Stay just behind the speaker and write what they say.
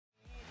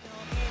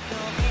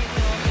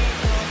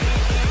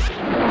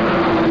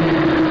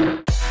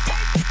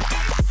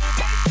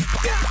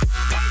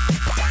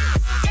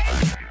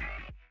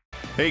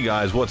Hey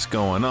guys, what's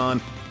going on?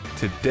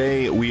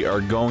 Today we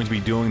are going to be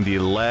doing the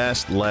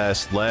last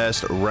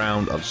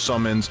round of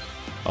summons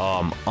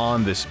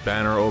on this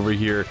banner over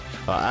here.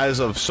 As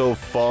of so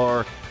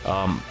far,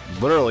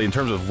 literally in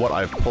terms of what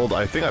I've pulled,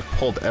 I think I've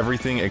pulled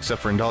everything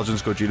except for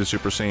Intelligence Gogeta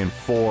Super Saiyan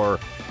 4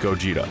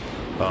 Gogeta.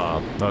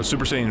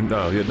 Super Saiyan,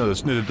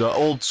 the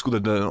old school,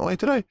 wait,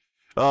 did I?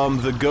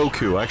 The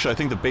Goku, actually I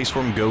think the base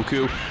form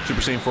Goku,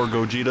 Super Saiyan 4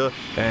 Gogeta,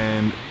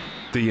 and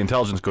the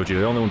Intelligence Gogeta,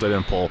 the only ones I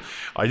didn't pull.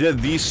 I did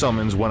these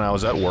summons when I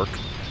was at work,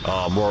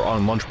 or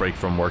on lunch break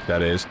from work,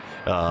 that is.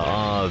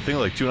 I think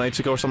like 2 nights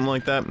ago or something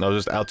like that. I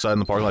was just outside in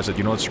the parking lot. I said,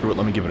 you know what, screw it,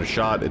 let me give it a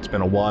shot. It's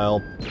been a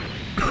while.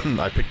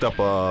 I picked up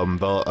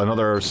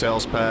another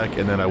sales pack,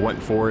 and then I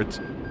went for it,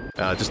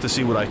 just to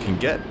see what I can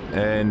get,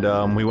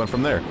 and we went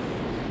from there.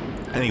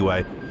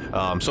 Anyway,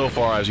 so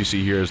far, as you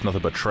see here, is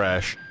nothing but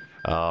trash.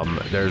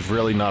 There's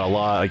really not a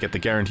lot. I get the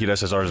guaranteed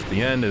SSRs at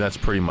the end, and that's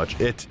pretty much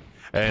it.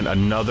 And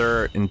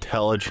another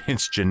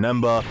Intelligence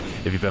Janemba.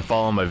 If you've been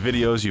following my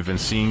videos, you've been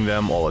seeing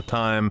them all the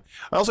time.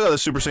 I also got the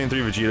Super Saiyan 3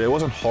 Vegeta. It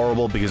wasn't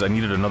horrible because I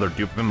needed another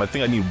dupe of him. I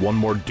think I need one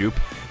more dupe,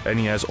 and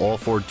he has all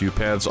 4 dupe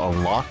paths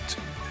unlocked.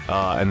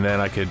 And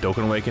then I could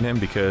Dokkan Awaken him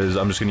because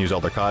I'm just going to use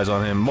Elder Kai's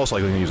on him. Most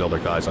likely going to use Elder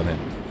Kai's on him.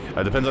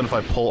 It depends on if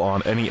I pull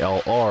on any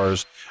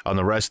LRs on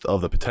the rest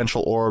of the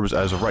potential orbs.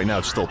 As of right now,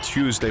 it's still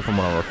Tuesday from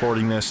when I'm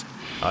recording this.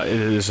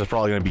 This is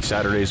probably going to be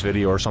Saturday's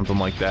video or something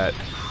like that.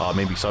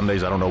 Maybe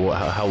Sundays. I don't know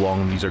how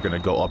long these are going to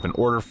go up in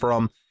order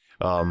from.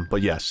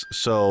 But yes,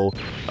 so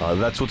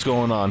that's what's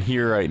going on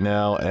here right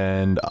now,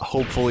 and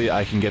hopefully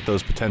I can get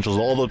those potentials.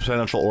 All the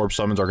potential orb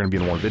summons are going to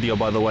be in one video,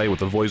 by the way, with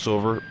the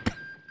voiceover.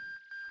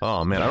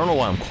 Oh man, I don't know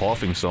why I'm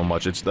coughing so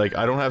much. It's like,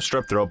 I don't have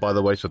strep throat, by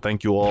the way, so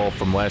thank you all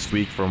from last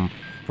week for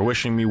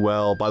wishing me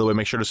well. By the way,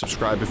 make sure to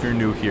subscribe if you're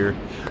new here.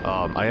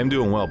 I am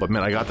doing well, but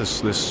man, I got this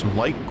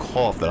slight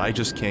cough that I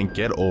just can't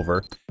get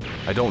over.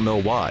 I don't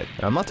know why.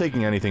 I'm not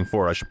taking anything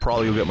for it. I should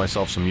probably go get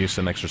myself some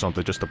Mucinex or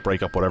something just to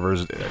break up whatever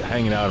is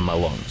hanging out in my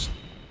lungs.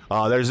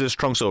 There's this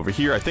Trunks over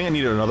here. I think I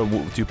needed another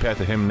dupe path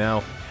to him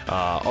now.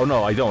 Oh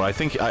no, I don't. I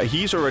think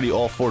he's already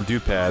all 4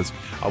 dupe paths.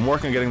 I'm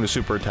working on getting the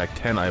Super Attack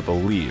 10, I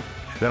believe.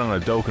 Then I'm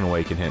going to Dokkan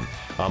Awaken him.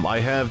 I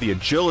have the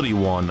Agility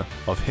one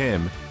of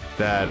him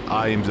that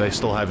I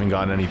still haven't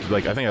gotten any,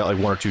 like, I think I got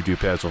like 1 or 2 dupe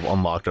paths of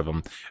unlocked of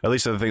them. At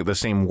least I think the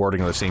same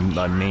wording, the same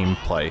name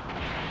play.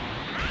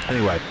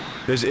 Anyway,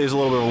 this is a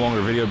little bit of a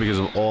longer video because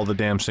of all the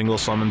damn single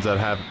summons that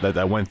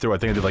I went through. I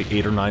think I did like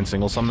 8 or 9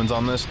 single summons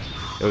on this.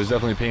 It was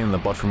definitely a pain in the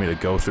butt for me to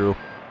go through.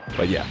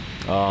 But yeah,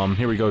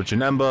 here we go,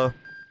 Janemba.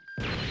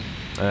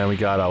 And we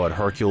got our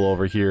Hercule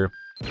over here.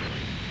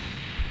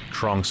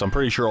 Trunks. I'm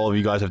pretty sure all of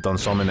you guys have done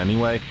summon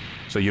anyway,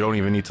 so you don't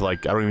even need to,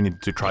 like, I don't even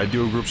need to try to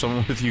do a group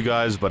summon with you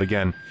guys. But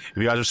again, if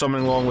you guys are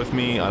summoning along with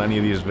me on any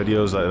of these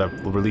videos that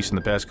I've released in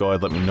the past, go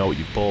ahead, let me know what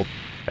you've pulled.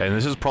 And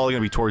this is probably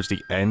going to be towards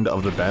the end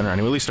of the banner,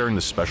 anyway, at least during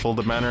the special of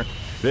the banner.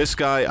 This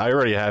guy, I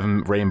already have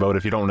him rainbowed.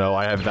 If you don't know,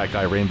 I have that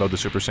guy rainbowed, the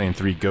Super Saiyan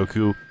 3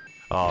 Goku.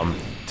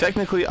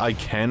 Technically, I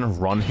can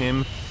run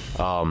him,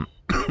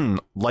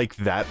 like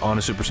that on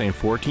a Super Saiyan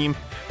 4 team,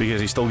 because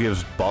he still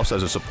gives buffs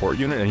as a support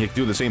unit, and he can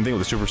do the same thing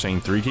with the Super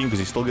Saiyan 3 team, because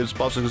he still gives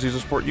buffs because he's a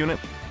support unit.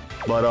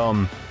 But,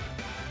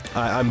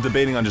 I'm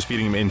debating on just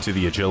feeding him into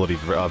the agility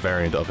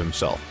variant of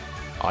himself.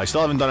 I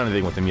still haven't done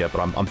anything with him yet, but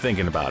I'm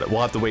thinking about it.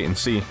 We'll have to wait and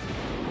see.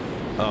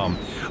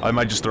 I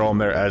might just throw him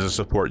there as a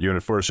support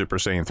unit for a Super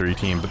Saiyan 3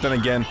 team, but then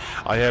again,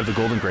 I have the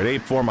Golden Grade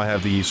 8 form, I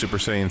have the Super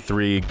Saiyan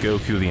 3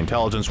 Goku, the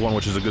Intelligence one,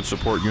 which is a good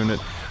support unit,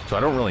 so I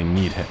don't really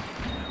need him.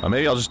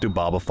 Maybe I'll just do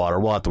Baba Fodder.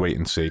 We'll have to wait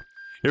and see.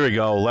 Here we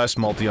go. Last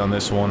multi on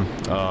this one.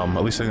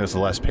 At least I think that's the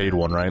last paid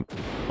one, right?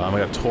 I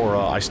got Tora.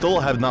 I still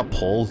have not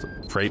pulled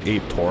Grade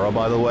 8 Tora,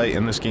 by the way,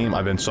 in this game.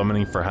 I've been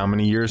summoning for how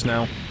many years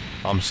now?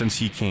 Since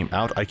he came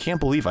out. I can't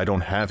believe I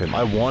don't have him.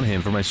 I want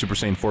him for my Super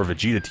Saiyan 4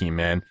 Vegeta team,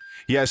 man.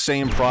 He has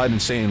Saiyan Pride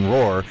and Saiyan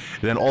Roar,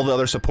 then all the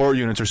other support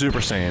units are Super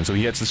Saiyan, so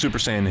he gets the Super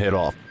Saiyan hit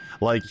off.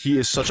 Like, he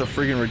is such a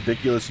freaking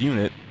ridiculous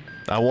unit.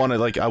 I want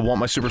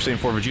my Super Saiyan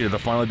 4 Vegeta to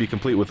finally be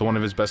complete with one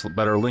of his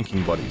better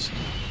linking buddies.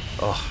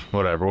 Ugh,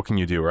 whatever, what can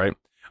you do, right?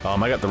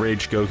 I got the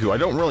Rage Goku. I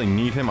don't really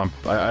need him.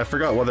 I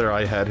forgot whether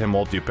I had him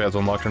all dupe paths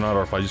unlocked or not,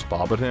 or if I just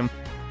bobbed him.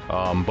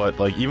 But,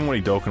 like, even when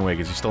he Dokkan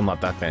Awakens, he's still not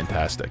that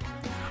fantastic.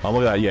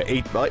 Look at that, yeah,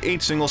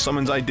 8 single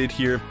summons I did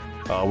here.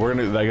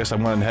 I guess I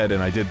went ahead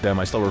and I did them.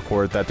 I still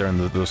recorded that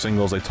during the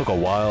singles. They took a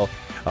while.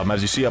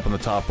 As you see up on the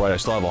top right, I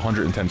still have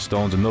 110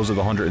 stones, and those are the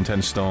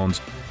 110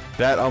 stones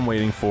that I'm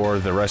waiting for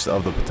the rest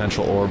of the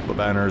potential orb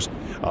banners,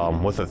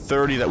 with a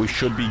 30 that we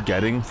should be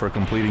getting for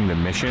completing the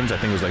missions. I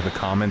think it was like the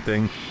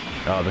commenting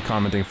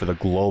for the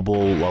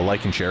global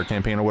like and share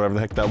campaign or whatever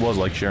the heck that was,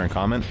 like, share, and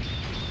comment.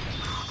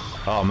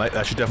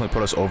 That should definitely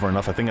put us over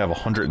enough. I think I have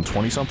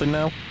 120 something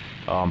now.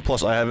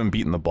 Plus I haven't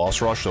beaten the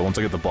boss rush, so once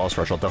I get the boss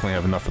rush, I'll definitely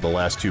have enough for the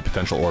last 2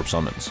 potential orb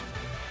summons.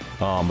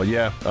 But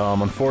yeah,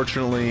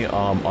 unfortunately,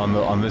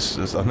 on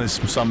this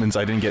summons,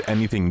 I didn't get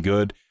anything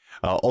good.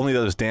 Only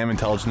those damn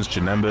Intelligence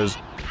Janembas,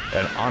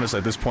 and honestly,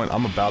 at this point,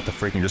 I'm about to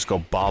freaking just go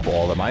bob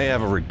all of them. I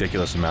have a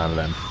ridiculous amount of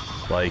them.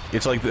 Like,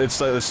 it's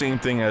the same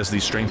thing as the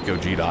Strength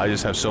Gogeta. I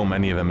just have so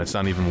many of them, it's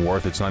not even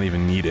worth, it's not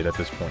even needed at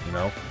this point, you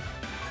know?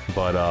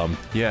 But,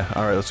 yeah,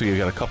 alright, let's see, we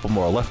got a couple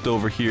more left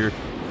over here.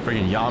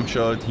 Freaking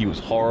Yamcha, he was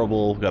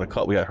horrible. We got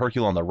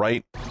Hercule on the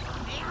right.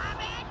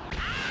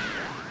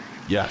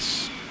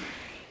 Yes.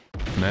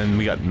 And then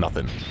we got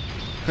nothing.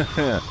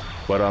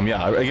 But,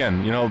 yeah,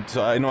 again, you know,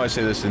 so I know I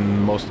say this in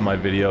most of my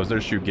videos.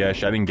 There's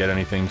Shugesh. I didn't get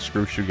anything.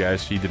 Screw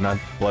Shugesh. He did not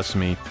bless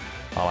me.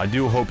 I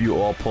do hope you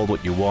all pulled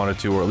what you wanted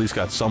to, or at least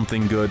got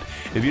something good.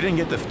 If you didn't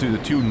get the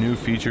two new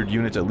featured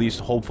units, at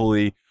least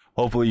hopefully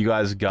you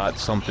guys got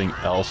something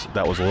else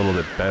that was a little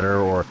bit better,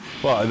 or,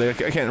 well, I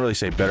can't really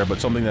say better,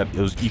 but something that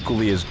was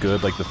equally as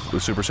good, like the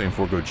Super Saiyan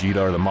 4 Gogeta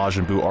or the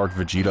Majin Buu Arc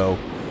Vegito.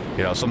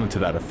 You know, something to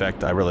that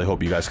effect. I really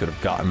hope you guys could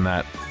have gotten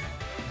that.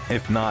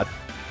 If not,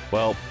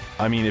 well,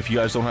 I mean, if you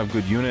guys don't have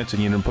good units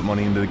and you didn't put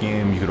money into the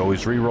game, you could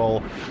always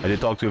re-roll. I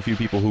did talk to a few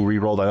people who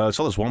re-rolled. I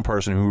saw this one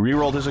person who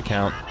re-rolled his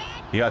account.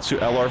 He got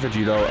LR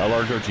Vegito,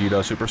 LR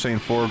Gogeta, Super Saiyan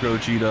 4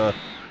 Gogeta,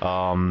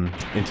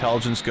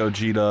 Intelligence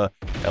Gogeta.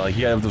 Like,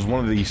 he was one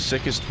of the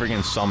sickest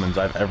friggin' summons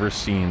I've ever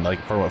seen, like,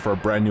 for a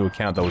brand new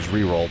account that was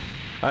re-rolled.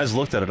 I just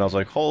looked at it and I was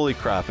like, holy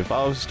crap, if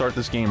I was to start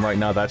this game right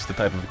now, that's the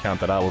type of account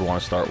that I would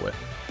want to start with.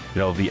 You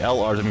know, the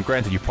LRs, I mean,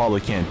 granted, you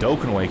probably can't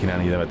Dokkan Awaken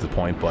any of them at this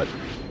point, but,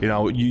 you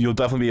know, you'll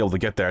definitely be able to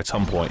get there at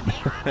some point.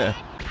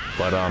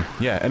 But,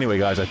 yeah, anyway,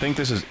 guys, I think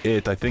this is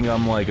it. I think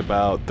I'm, like,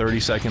 about 30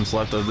 seconds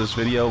left of this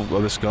video,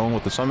 of this going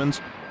with the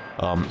summons.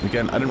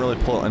 Again, I didn't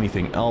really pull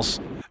anything else.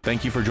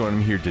 Thank you for joining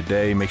me here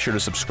today. Make sure to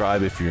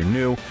subscribe if you're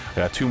new. I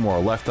got 2 more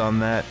left on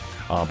that.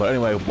 But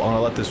anyway, I'm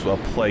gonna let this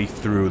play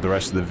through the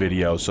rest of the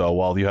video, so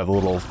while you have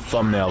little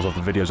thumbnails of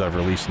the videos I've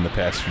released in the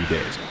past few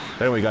days.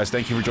 But anyway, guys,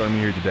 thank you for joining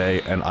me here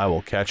today, and I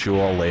will catch you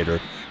all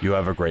later. You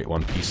have a great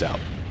one. Peace out.